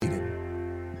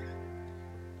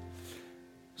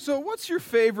So what's your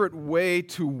favorite way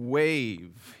to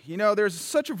wave? You know, there's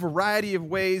such a variety of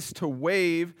ways to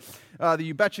wave. The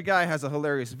You Betcha guy has a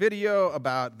hilarious video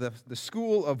about the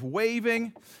school of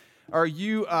waving. Are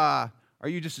you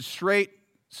just a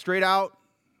straight out,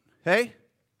 hey,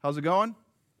 how's it going?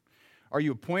 Are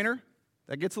you a pointer?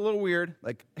 That gets a little weird.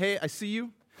 Like, hey, I see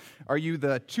you. Are you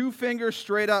the two finger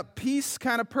straight up peace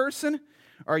kind of person?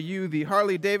 Are you the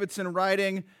Harley Davidson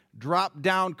riding drop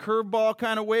down curveball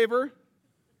kind of waver?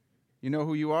 You know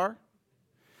who you are?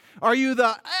 Are you the,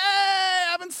 hey, I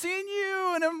haven't seen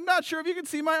you, and I'm not sure if you can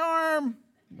see my arm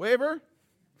waver?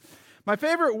 My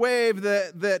favorite wave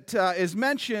that is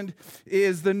mentioned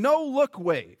is the no-look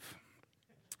wave.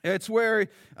 It's where,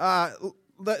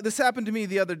 this happened to me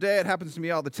the other day. It happens to me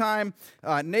all the time.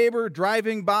 Neighbor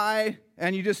driving by,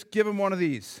 and you just give him one of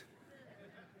these.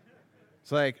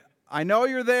 It's like, I know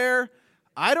you're there.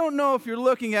 I don't know if you're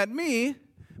looking at me,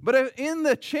 but in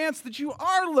the chance that you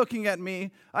are looking at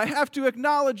me, I have to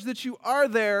acknowledge that you are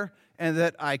there and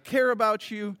that I care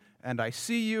about you and I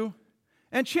see you.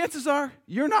 And chances are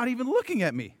you're not even looking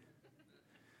at me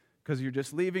because you're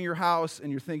just leaving your house and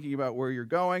you're thinking about where you're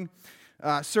going.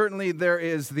 Certainly there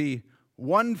is the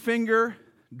one finger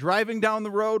driving down the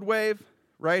road wave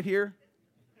right here.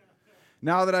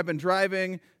 Now that I've been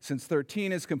driving since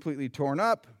 13 is completely torn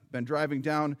up, been driving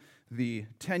down the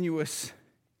tenuous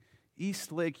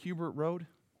East Lake Hubert Road.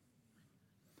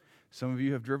 Some of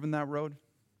you have driven that road.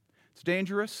 It's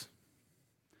dangerous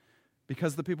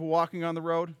because the people walking on the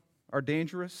road are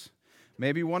dangerous.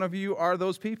 Maybe one of you are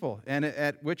those people, and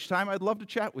at which time I'd love to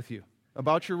chat with you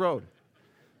about your road.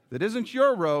 That isn't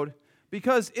your road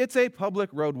because it's a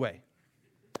public roadway.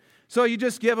 So you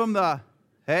just give them the,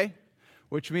 hey,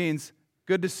 which means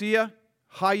good to see you,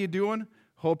 how you doing,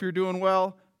 hope you're doing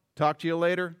well, talk to you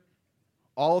later.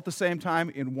 All at the same time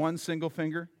in one single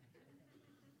finger?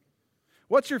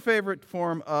 What's your favorite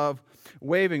form of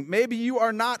waving? Maybe you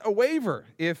are not a waver.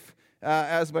 If,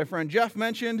 as my friend Jeff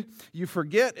mentioned, you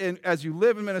forget as you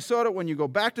live in Minnesota, when you go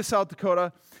back to South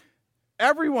Dakota,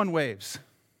 everyone waves.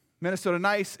 Minnesota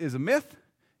nice is a myth.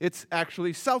 It's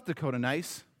actually South Dakota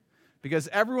nice because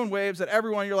everyone waves at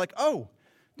everyone. You're like, oh,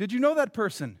 did you know that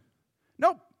person?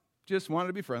 Nope, just wanted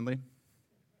to be friendly.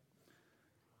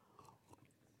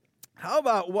 How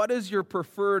about what is your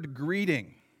preferred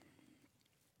greeting?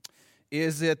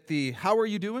 Is it the how are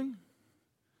you doing?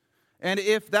 And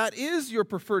if that is your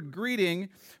preferred greeting,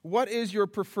 what is your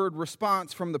preferred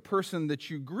response from the person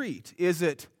that you greet? Is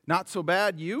it not so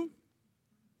bad, you?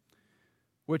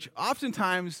 Which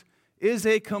oftentimes is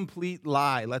a complete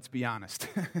lie, let's be honest.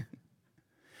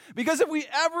 Because if we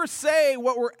ever say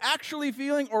what we're actually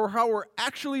feeling or how we're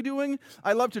actually doing,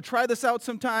 I love to try this out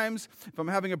sometimes. If I'm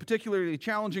having a particularly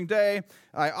challenging day,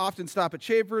 I often stop at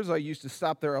Schaefer's. I used to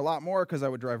stop there a lot more because I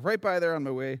would drive right by there on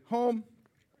my way home.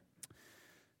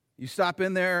 You stop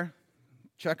in there,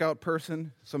 check out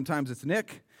person. Sometimes it's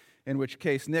Nick, in which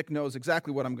case Nick knows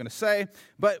exactly what I'm going to say.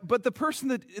 But the person,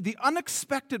 the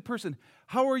unexpected person,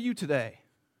 how are you today?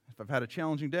 If I've had a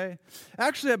challenging day.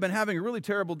 Actually, I've been having a really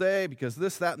terrible day because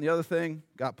this, that, and the other thing.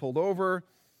 Got pulled over,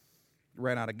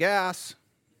 ran out of gas,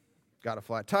 got a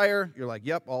flat tire. You're like,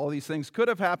 yep, all these things could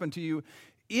have happened to you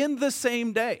in the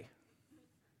same day.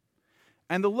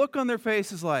 And the look on their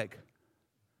face is like,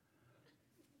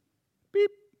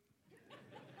 beep,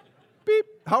 beep,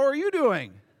 how are you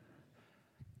doing?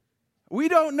 We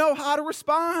don't know how to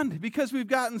respond because we've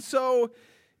gotten so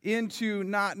into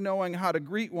not knowing how to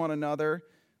greet one another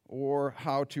or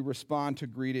how to respond to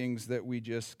greetings that we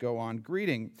just go on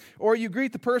greeting. Or you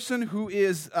greet the person who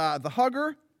is the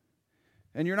hugger,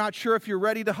 and you're not sure if you're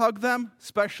ready to hug them,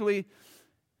 especially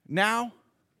now.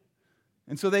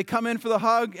 And so they come in for the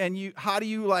hug, and how do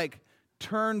you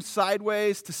turn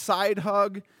sideways to side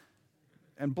hug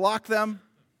and block them?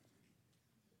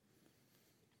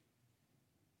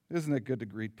 Isn't it good to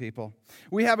greet people?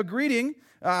 We have a greeting.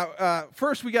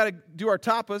 First, we got to do our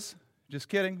tapas. Just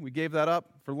kidding. We gave that up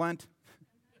for Lent.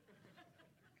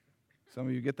 Some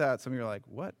of you get that. Some of you are like,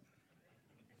 what?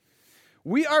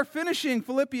 We are finishing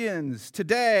Philippians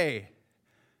today.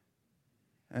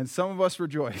 And some of us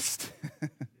rejoiced.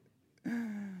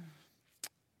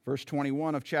 Verse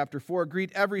 21 of chapter 4,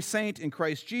 greet every saint in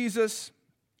Christ Jesus.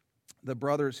 The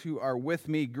brothers who are with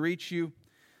me greet you.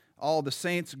 All the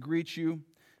saints greet you,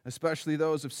 especially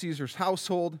those of Caesar's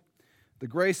household. The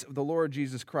grace of the Lord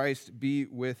Jesus Christ be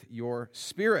with your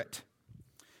spirit.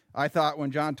 I thought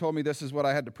when John told me this is what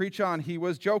I had to preach on, he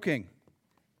was joking.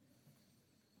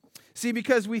 See,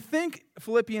 because we think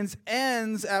Philippians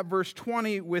ends at verse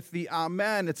 20 with the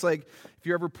amen. It's like if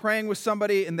you're ever praying with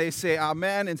somebody and they say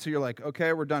amen, and so you're like,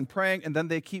 okay, we're done praying, and then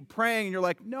they keep praying, and you're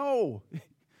like, no,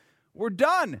 We're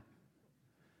done.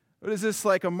 What is this,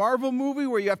 like a Marvel movie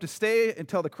where you have to stay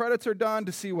until the credits are done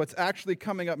to see what's actually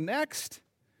coming up next?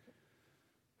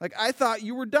 Like, I thought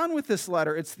you were done with this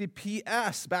letter. It's the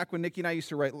PS. Back when Nikki and I used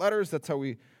to write letters, that's how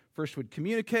we first would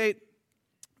communicate.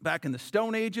 Back in the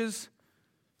Stone Ages,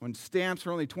 when stamps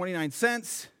were only 29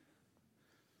 cents.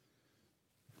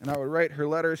 And I would write her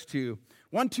letters to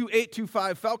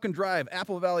 12825 Falcon Drive,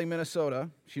 Apple Valley, Minnesota.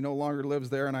 She no longer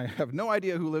lives there, and I have no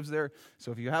idea who lives there.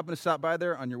 So if you happen to stop by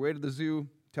there on your way to the zoo,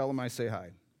 tell them I say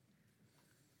hi.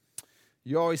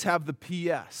 You always have the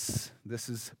PS. This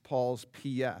is Paul's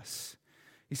PS.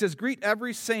 He says, "Greet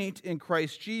every saint in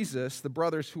Christ Jesus. The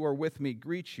brothers who are with me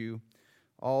greet you.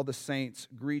 All the saints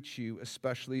greet you,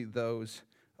 especially those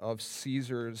of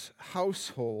Caesar's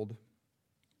household."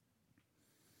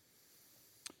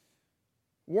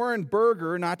 Warren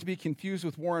Burger, not to be confused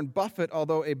with Warren Buffett,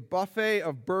 although a buffet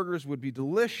of burgers would be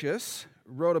delicious,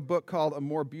 wrote a book called A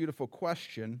More Beautiful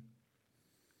Question.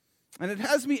 And it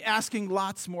has me asking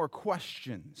lots more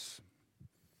questions.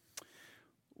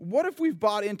 What if we've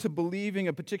bought into believing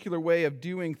a particular way of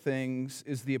doing things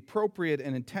is the appropriate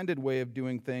and intended way of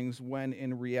doing things when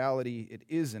in reality it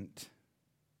isn't?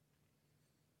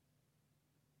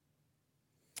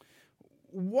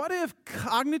 What if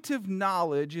cognitive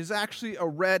knowledge is actually a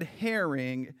red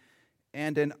herring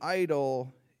and an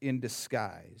idol in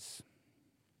disguise?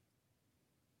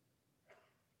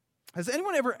 Has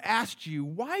anyone ever asked you,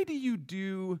 why do you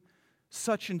do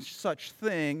such and such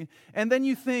thing? And then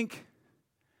you think,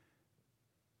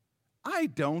 I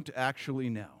don't actually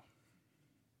know.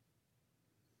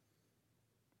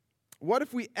 What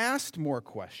if we asked more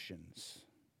questions?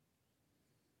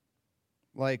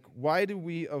 Like, why do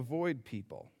we avoid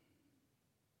people?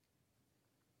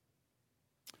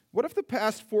 What if the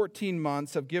past 14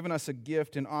 months have given us a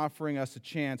gift in offering us a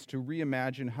chance to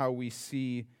reimagine how we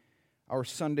see our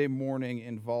Sunday morning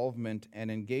involvement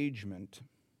and engagement?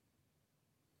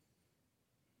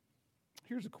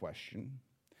 Here's a question.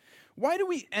 Why do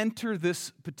we enter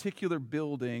this particular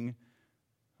building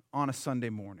on a Sunday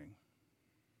morning?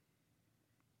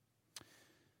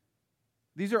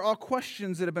 These are all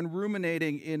questions that have been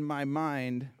ruminating in my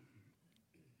mind.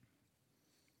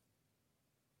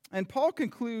 And Paul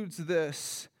concludes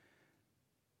this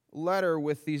letter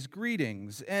with these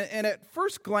greetings. And at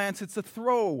first glance, it's a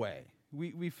throwaway.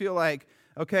 We feel like,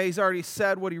 okay, he's already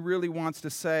said what he really wants to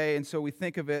say, and so we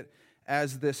think of it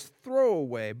as this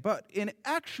throwaway. But in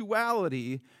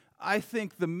actuality, I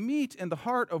think the meat and the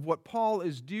heart of what Paul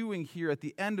is doing here at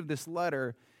the end of this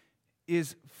letter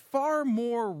is far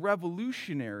more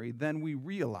revolutionary than we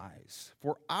realize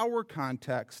for our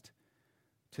context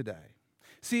today.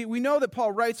 See, we know that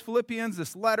Paul writes Philippians,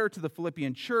 this letter to the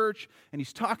Philippian church, and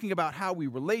he's talking about how we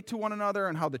relate to one another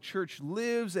and how the church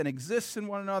lives and exists in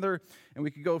one another. And we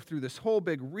could go through this whole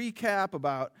big recap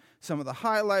about some of the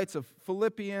highlights of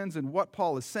Philippians and what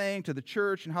Paul is saying to the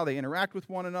church and how they interact with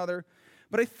one another.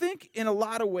 But I think in a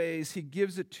lot of ways, he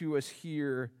gives it to us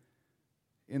here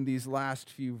in these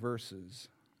last few verses.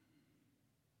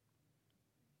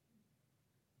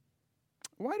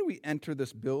 Why do we enter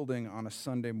this building on a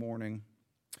Sunday morning?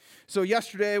 So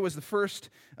yesterday was the first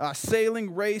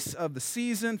sailing race of the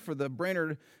season for the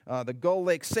Brainerd, the Gull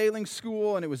Lake Sailing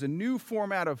School, and it was a new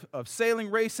format of sailing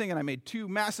racing, and I made two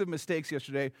massive mistakes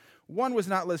yesterday. One was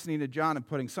not listening to John and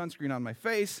putting sunscreen on my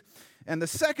face, and the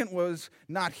second was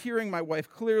not hearing my wife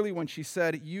clearly when she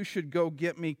said, "You should go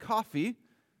get me coffee."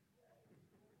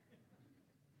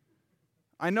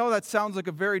 I know that sounds like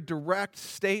a very direct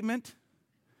statement,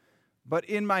 but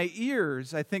in my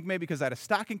ears, I think maybe because I had a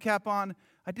stocking cap on,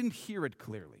 I didn't hear it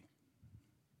clearly.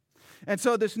 And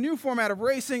so this new format of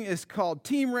racing is called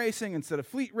team racing instead of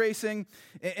fleet racing.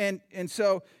 And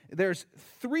so there's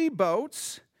 3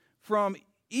 boats from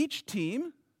each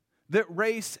team that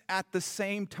race at the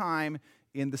same time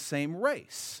in the same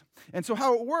race. And so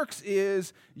how it works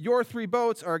is your 3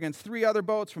 boats are against 3 other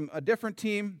boats from a different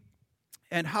team,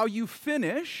 and how you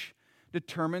finish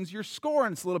determines your score.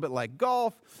 And it's a little bit like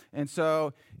golf. And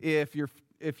so if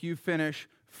you finish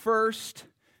first,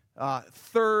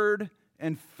 third,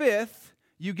 and fifth,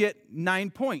 you get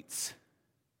 9 points.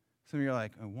 Some of you are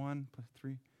like, 1 plus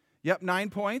 3. Yep, 9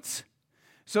 points.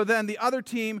 So then the other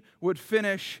team would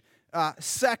finish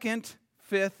second,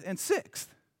 fifth, and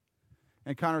sixth.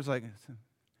 And Connor's like,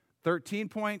 13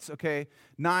 points. Okay,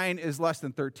 9 is less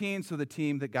than 13, so the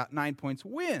team that got 9 points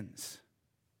wins.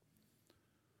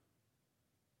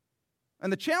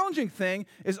 And the challenging thing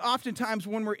is oftentimes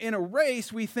when we're in a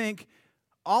race, we think,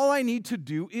 all I need to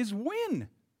do is win.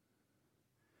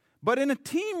 But in a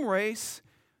team race,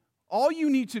 all you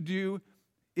need to do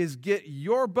is get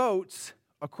your boats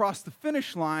across the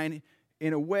finish line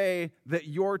in a way that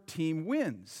your team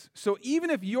wins. So even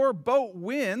if your boat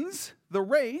wins the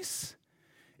race,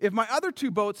 if my other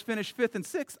two boats finish 5th and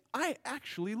 6th, I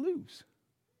actually lose.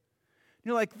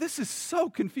 You're like, this is so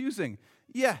confusing.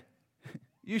 Yeah,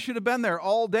 you should have been there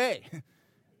all day.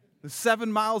 The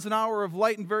 7 miles an hour of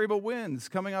light and variable winds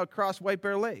coming out across White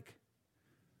Bear Lake.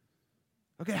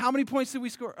 Okay, how many points did we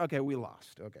score? Okay, we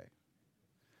lost. Okay.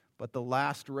 But the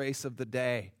last race of the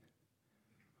day,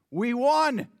 we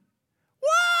won.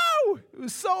 Wow! It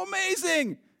was so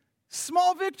amazing.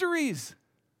 Small victories.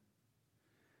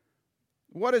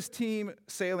 What does team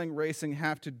sailing racing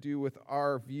have to do with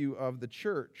our view of the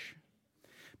church?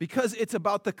 Because it's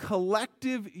about the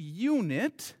collective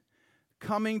unit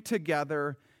coming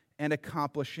together and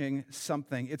accomplishing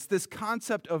something. It's this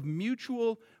concept of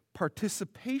mutual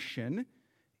participation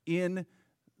in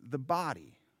the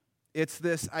body. It's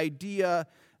this idea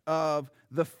of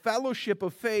the fellowship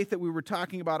of faith that we were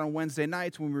talking about on Wednesday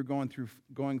nights when we were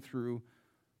going through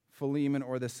Philemon,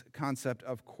 or this concept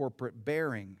of corporate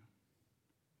bearing.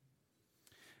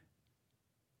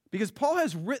 Because Paul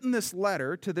has written this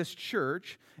letter to this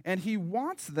church, and he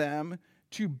wants them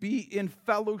to be in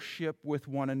fellowship with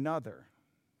one another,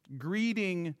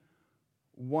 greeting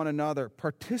one another,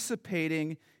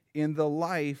 participating in the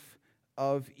life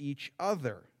of each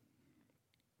other.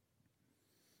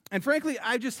 And frankly,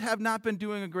 I just have not been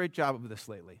doing a great job of this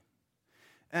lately.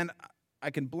 And I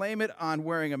can blame it on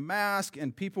wearing a mask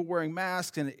and people wearing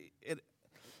masks, and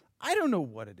I don't know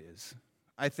what it is.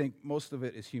 I think most of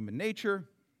it is human nature.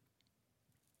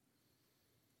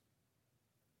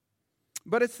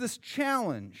 But it's this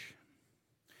challenge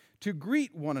to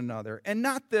greet one another, and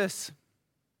not this,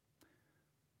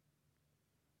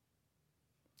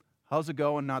 how's it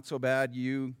going, not so bad,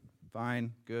 you,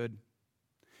 fine, good.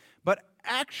 But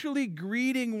actually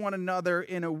greeting one another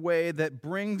in a way that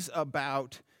brings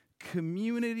about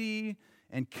community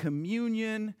and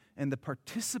communion and the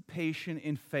participation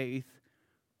in faith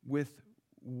with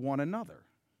one another.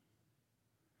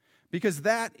 Because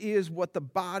that is what the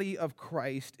body of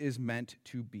Christ is meant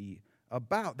to be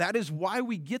about. That is why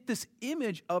we get this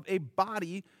image of a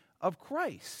body of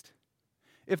Christ.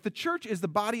 If the church is the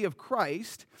body of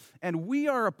Christ and we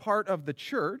are a part of the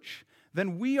church,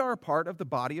 then we are a part of the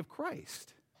body of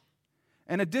Christ.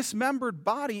 And a dismembered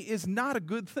body is not a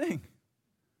good thing.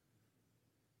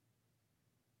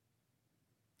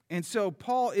 And so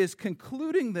Paul is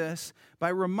concluding this by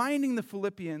reminding the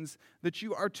Philippians that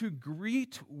you are to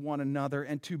greet one another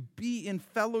and to be in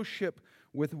fellowship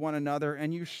with one another,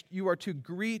 and you are to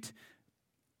greet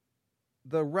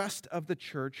the rest of the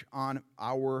church on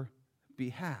our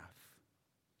behalf.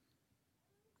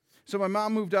 So my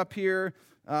mom moved up here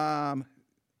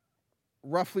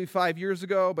roughly 5 years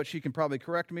ago, but she can probably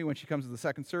correct me when she comes to the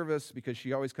second service, because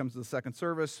she always comes to the second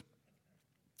service.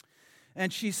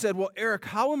 And she said, well, Eric,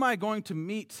 how am I going to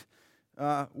meet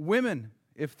women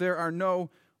if there are no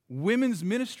women's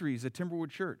ministries at Timberwood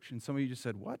Church? And some of you just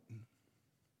said, what?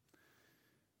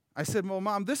 I said, well,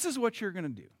 Mom, this is what you're going to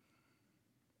do.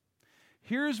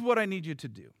 Here's what I need you to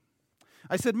do.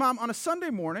 I said, Mom, on a Sunday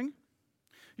morning,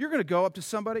 you're going to go up to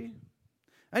somebody,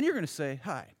 and you're going to say,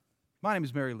 hi, my name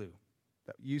is Mary Lou.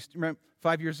 Remember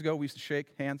 5 years ago, we used to shake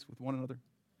hands with one another?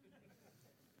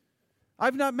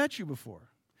 I've not met you before.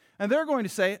 And they're going to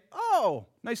say, oh,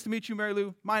 nice to meet you, Mary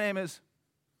Lou. My name is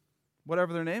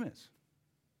whatever their name is.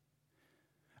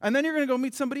 And then you're going to go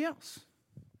meet somebody else.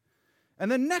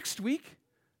 And then next week,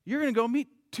 you're going to go meet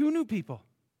 2 new people.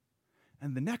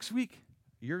 And the next week,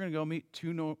 you're going to go meet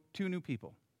two new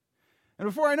people. And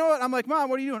before I know it, I'm like, Mom,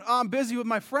 what are you doing? Oh, I'm busy with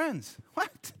my friends.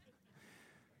 What?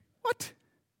 What?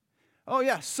 Oh,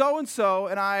 yeah, so-and-so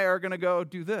and I are going to go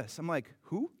do this. I'm like,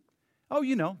 who? Oh,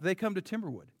 you know, they come to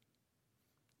Timberwood.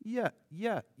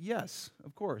 Yes,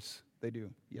 of course they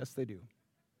do. Yes, they do.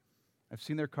 I've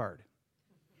seen their card.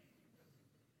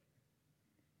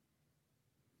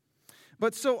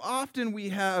 But so often we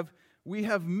have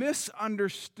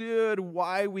misunderstood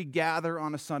why we gather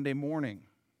on a Sunday morning.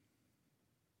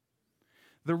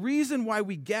 The reason why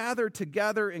we gather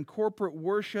together in corporate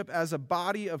worship as a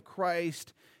body of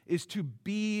Christ is to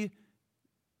be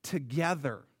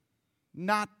together.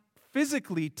 Not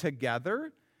physically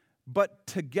together, but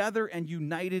together and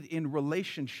united in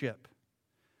relationship.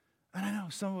 And I know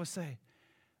some of us say,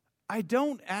 I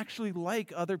don't actually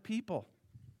like other people.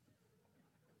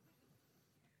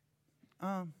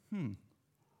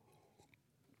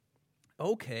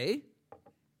 Okay.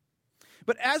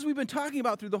 But as we've been talking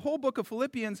about through the whole book of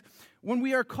Philippians, when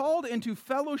we are called into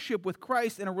fellowship with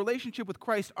Christ and a relationship with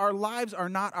Christ, our lives are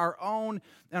not our own,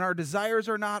 and our desires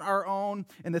are not our own,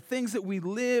 and the things that we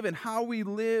live and how we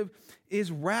live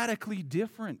is radically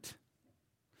different.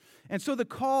 And so the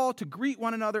call to greet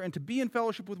one another and to be in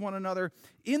fellowship with one another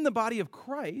in the body of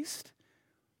Christ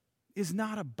is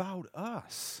not about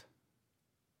us.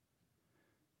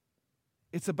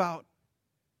 It's about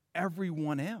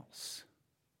everyone else.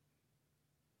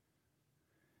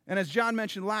 And as John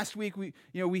mentioned last week,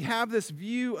 we have this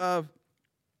view of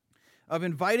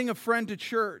inviting a friend to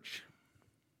church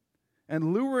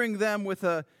and luring them with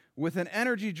an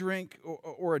energy drink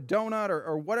or a donut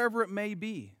or whatever it may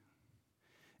be.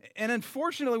 And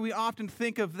unfortunately, we often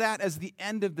think of that as the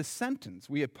end of the sentence.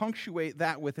 We punctuate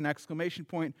that with an exclamation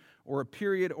point or a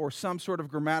period or some sort of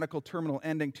grammatical terminal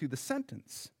ending to the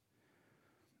sentence.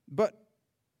 But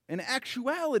in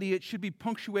actuality, it should be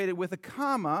punctuated with a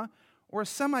comma or a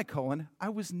semicolon. I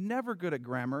was never good at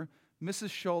grammar.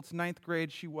 Mrs. Schultz, 9th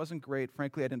grade, she wasn't great.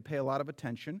 Frankly, I didn't pay a lot of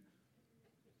attention.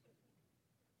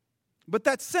 But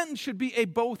that sentence should be a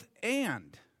both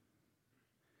and.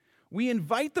 We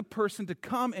invite the person to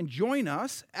come and join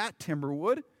us at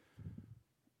Timberwood,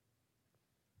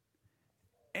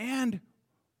 and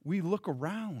we look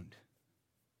around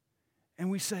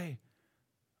and we say,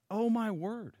 oh my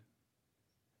word,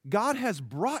 God has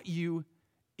brought you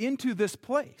into this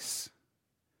place.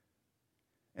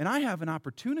 And I have an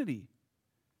opportunity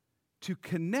to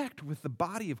connect with the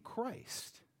body of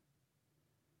Christ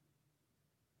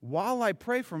while I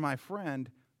pray for my friend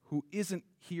who isn't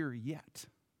here yet.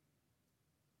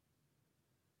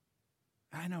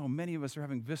 I know many of us are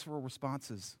having visceral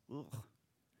responses. Ugh.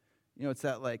 It's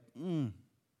that like,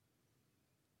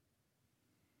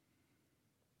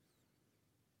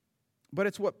 But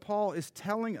it's what Paul is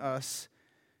telling us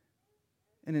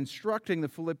and instructing the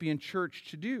Philippian church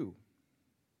to do.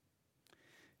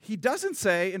 He doesn't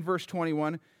say in verse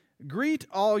 21, greet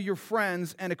all your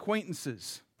friends and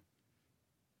acquaintances.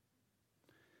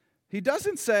 He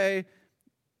doesn't say,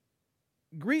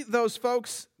 greet those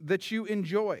folks that you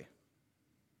enjoy.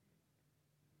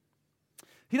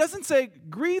 He doesn't say,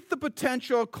 greet the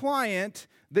potential client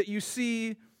that you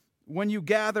see when you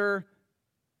gather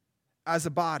as a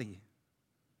body.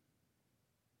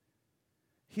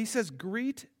 He says,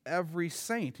 greet every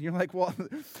saint. And you're like, well,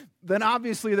 then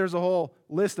obviously there's a whole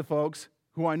list of folks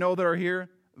who I know that are here.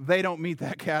 They don't meet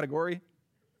that category.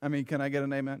 I mean, can I get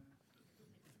an amen?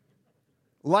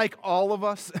 Like all of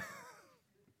us.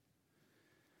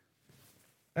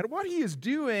 And what he is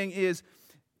doing is,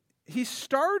 he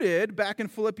started back in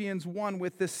Philippians 1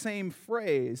 with this same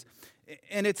phrase,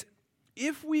 and it's,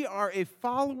 if we are a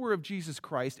follower of Jesus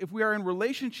Christ, if we are in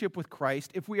relationship with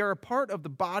Christ, if we are a part of the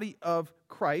body of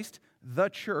Christ, the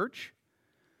church,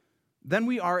 then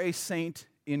we are a saint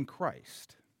in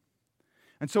Christ.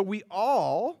 And so we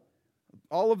all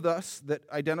of us that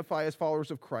identify as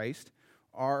followers of Christ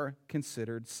are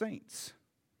considered saints.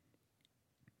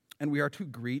 And we are to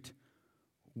greet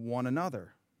one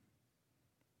another.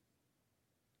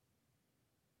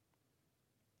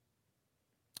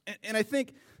 And I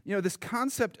think, this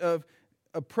concept of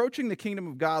approaching the kingdom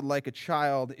of God like a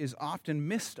child is often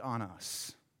missed on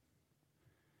us.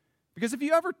 Because if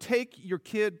you ever take your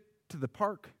kid to the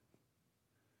park,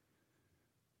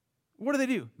 what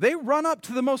do? They run up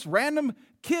to the most random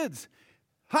kids.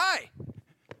 Hi,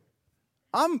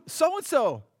 I'm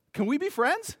so-and-so. Can we be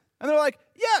friends? And they're like,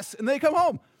 yes. And they come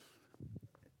home.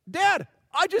 Dad,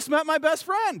 I just met my best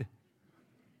friend.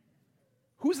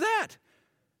 Who's that?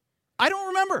 I don't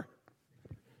remember.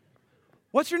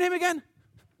 What's your name again?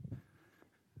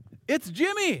 It's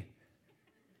Jimmy.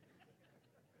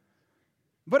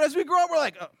 But as we grow up, we're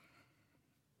like,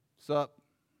 sup?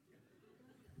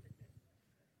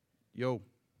 Yo.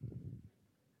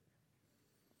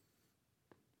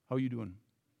 How you doing?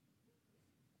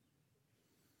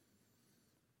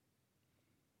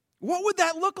 What would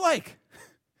that look like?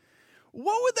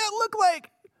 What would that look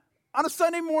like on a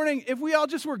Sunday morning if we all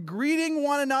just were greeting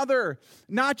one another?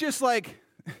 Not just like,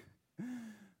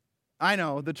 I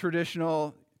know, the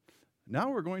traditional,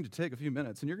 now we're going to take a few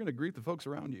minutes and you're going to greet the folks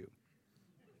around you.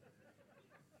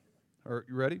 Are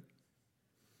you ready?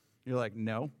 You're like,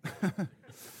 no.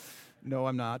 No,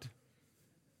 I'm not.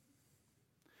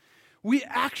 We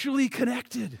actually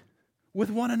connected with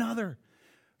one another.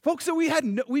 Folks that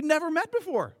we'd never met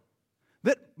before.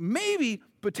 That maybe,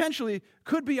 potentially,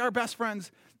 could be our best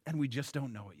friends, and we just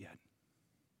don't know it yet.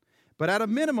 But at a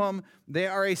minimum, they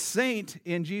are a saint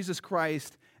in Jesus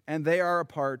Christ, and they are a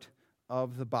part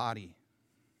of the body.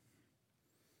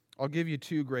 I'll give you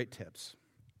two great tips.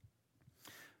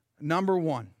 Number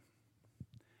one,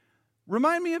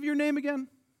 remind me of your name again.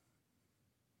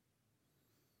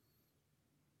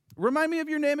 Remind me of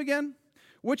your name again,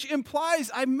 which implies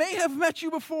I may have met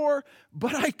you before,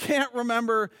 but I can't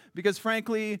remember because,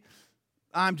 frankly,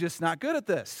 I'm just not good at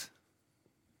this.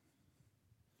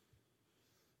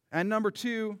 And number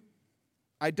two,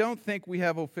 I don't think we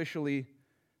have officially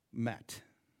met.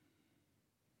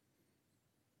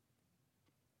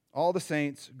 All the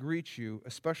saints greet you,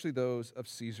 especially those of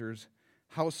Caesar's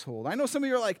household. I know some of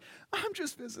you are like, I'm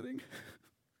just visiting.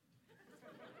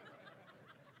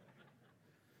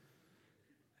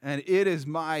 And it is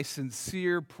my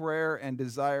sincere prayer and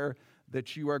desire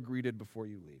that you are greeted before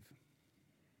you leave.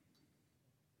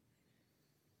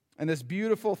 And this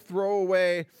beautiful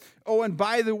throwaway, oh, and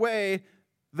by the way,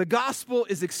 the gospel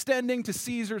is extending to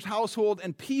Caesar's household,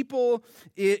 and people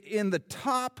in the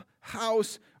top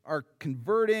house are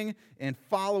converting and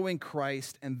following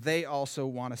Christ, and they also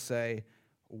want to say,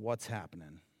 what's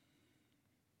happening?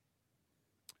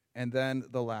 And then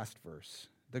the last verse.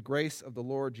 The grace of the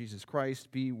Lord Jesus Christ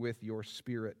be with your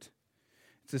spirit.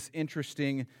 It's this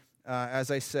interesting, as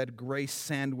I said, grace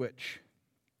sandwich.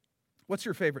 What's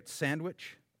your favorite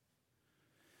sandwich?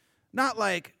 Not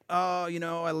like, I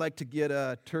like to get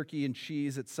a turkey and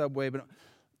cheese at Subway, but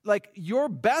like your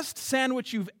best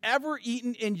sandwich you've ever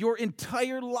eaten in your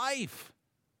entire life.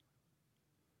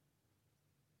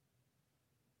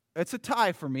 It's a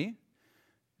tie for me.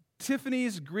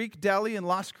 Tiffany's Greek Deli in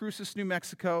Las Cruces, New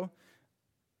Mexico,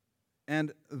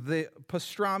 and the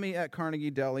pastrami at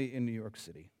Carnegie Deli in New York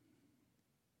City.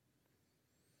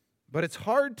 But it's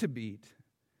hard to beat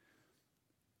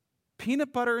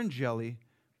peanut butter and jelly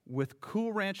with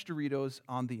Cool Ranch Doritos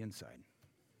on the inside.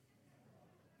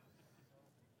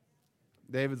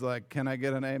 David's like, can I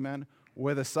get an amen?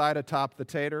 With a side of top the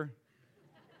tater.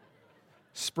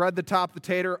 Spread the top the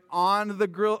tater on the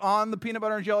grill, on the peanut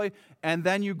butter and jelly, and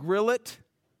then you grill it.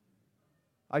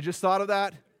 I just thought of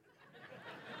that.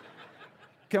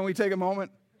 Can we take a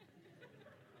moment?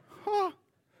 Huh.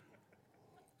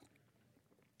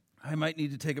 I might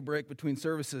need to take a break between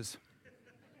services.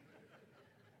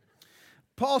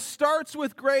 Paul starts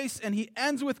with grace and he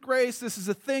ends with grace. This is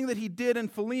a thing that he did in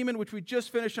Philemon, which we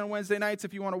just finished on Wednesday nights.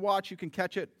 If you want to watch, you can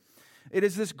catch it. It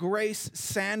is this grace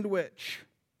sandwich.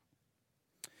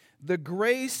 The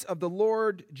grace of the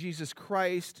Lord Jesus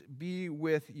Christ be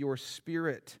with your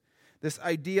spirit. This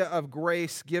idea of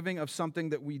grace, giving of something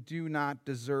that we do not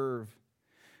deserve.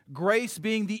 Grace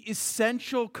being the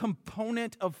essential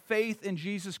component of faith in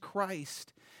Jesus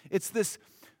Christ. It's this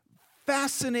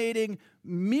fascinating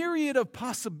myriad of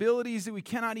possibilities that we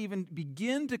cannot even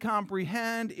begin to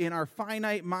comprehend in our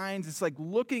finite minds. It's like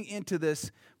looking into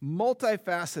this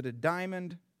multifaceted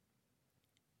diamond.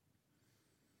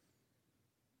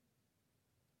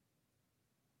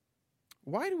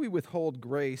 Why do we withhold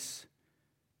grace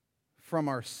from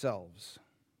ourselves?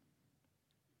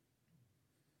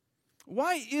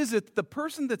 Why is it the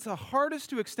person that's the hardest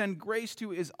to extend grace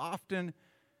to is often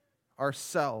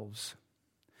ourselves?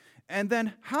 And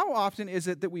then how often is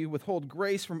it that we withhold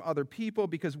grace from other people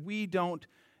because we don't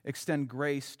extend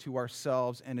grace to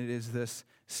ourselves, and it is this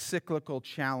cyclical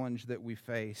challenge that we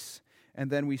face.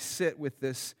 And then we sit with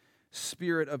this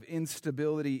spirit of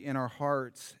instability in our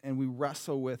hearts, and we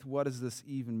wrestle with, what does this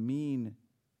even mean?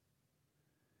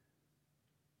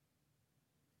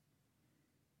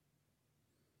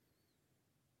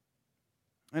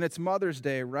 And it's Mother's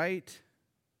Day, right?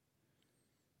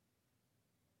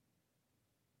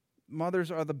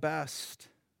 Mothers are the best,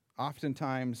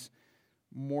 oftentimes,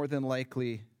 more than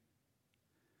likely.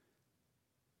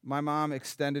 My mom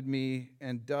extended me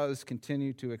and does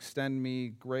continue to extend me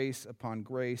grace upon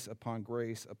grace upon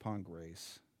grace upon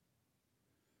grace.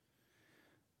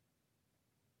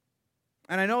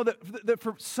 And I know that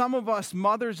for some of us,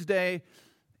 Mother's Day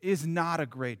is not a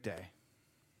great day.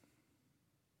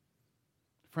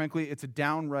 Frankly, it's a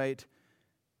downright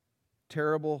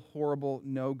terrible, horrible,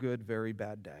 no good, very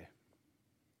bad day.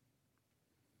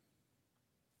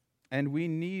 And we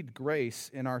need grace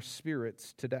in our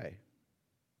spirits today.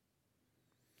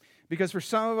 Because for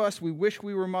some of us, we wish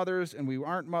we were mothers and we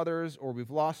aren't mothers, or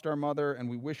we've lost our mother and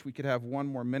we wish we could have one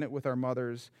more minute with our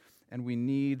mothers, and we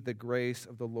need the grace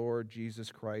of the Lord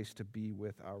Jesus Christ to be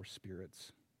with our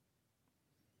spirits.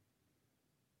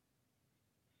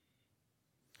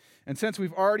 And since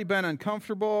we've already been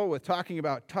uncomfortable with talking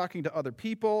to other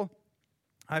people,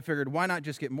 I figured, why not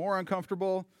just get more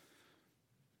uncomfortable?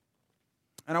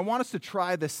 And I want us to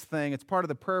try this thing. It's part of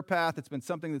the prayer path. It's been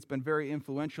something that's been very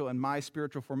influential in my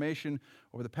spiritual formation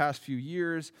over the past few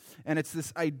years. And it's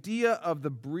this idea of the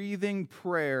breathing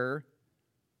prayer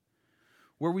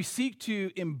where we seek to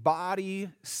embody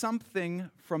something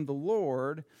from the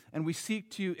Lord and we seek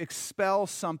to expel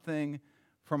something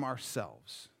from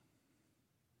ourselves.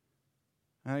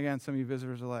 And again, some of you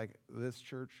visitors are like, this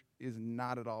church is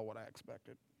not at all what I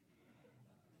expected.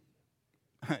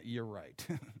 You're right.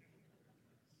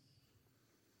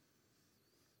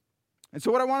 And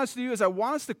so what I want us to do is I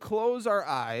want us to close our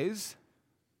eyes.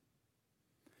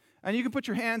 And you can put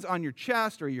your hands on your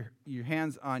chest or your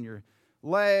hands on your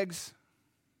legs,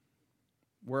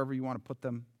 wherever you want to put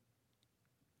them.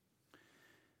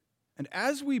 And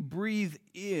as we breathe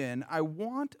in, I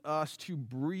want us to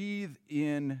breathe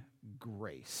in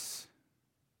grace.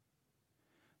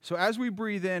 So as we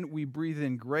breathe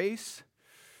in grace.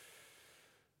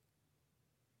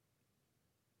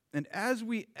 And as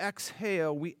we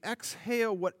exhale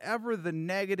whatever the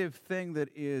negative thing that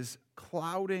is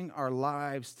clouding our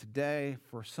lives today.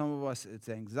 For some of us, it's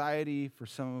anxiety. For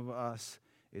some of us,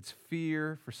 it's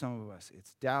fear. For some of us,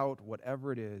 it's doubt.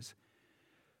 Whatever it is.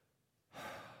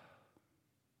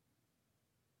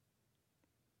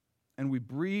 And we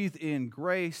breathe in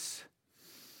grace.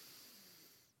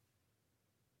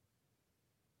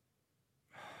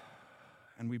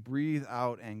 And we breathe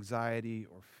out anxiety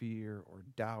or fear or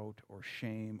doubt or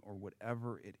shame or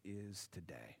whatever it is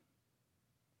today.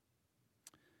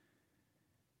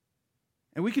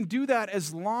 And we can do that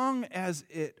as long as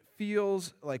it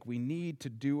feels like we need to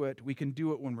do it. We can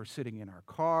do it when we're sitting in our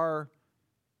car.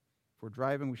 If we're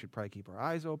driving, we should probably keep our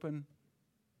eyes open.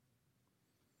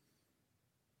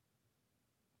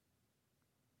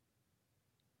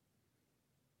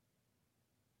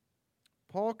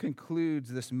 Paul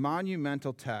concludes this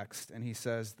monumental text, and he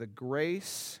says, the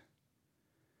grace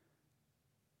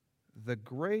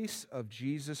of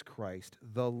Jesus Christ,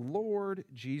 the Lord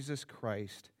Jesus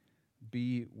Christ,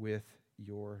 be with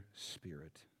your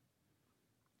spirit.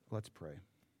 Let's pray.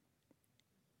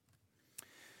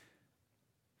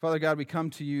 Father God, we come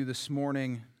to you this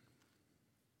morning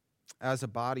as a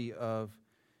body of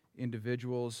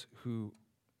individuals who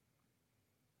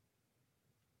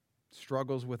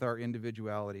struggles with our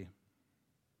individuality.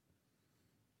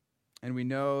 And we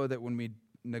know that when we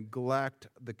neglect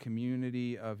the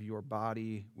community of your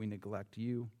body, we neglect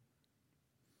you.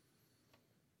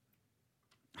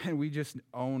 And we just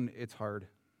own it's hard.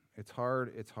 It's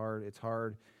hard, it's hard, it's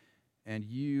hard. And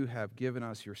you have given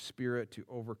us your Spirit to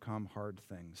overcome hard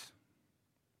things.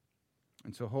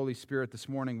 And so, Holy Spirit, this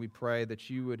morning we pray that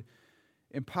you would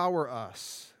empower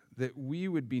us, that we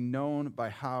would be known by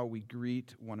how we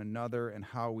greet one another and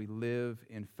how we live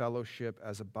in fellowship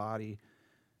as a body,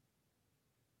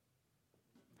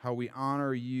 how we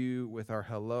honor you with our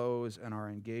hellos and our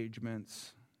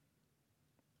engagements,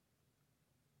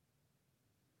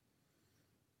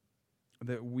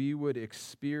 that we would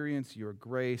experience your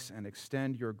grace and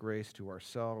extend your grace to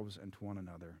ourselves and to one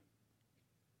another.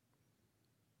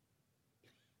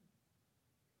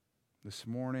 This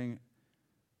morning,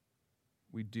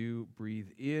 we do breathe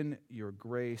in your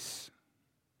grace,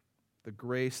 the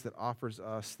grace that offers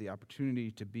us the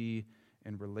opportunity to be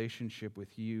in relationship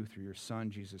with you through your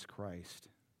Son, Jesus Christ.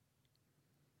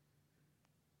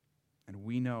 And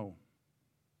we know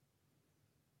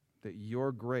that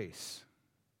your grace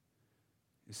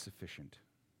is sufficient.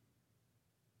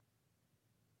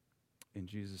 In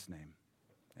Jesus' name,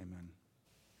 amen.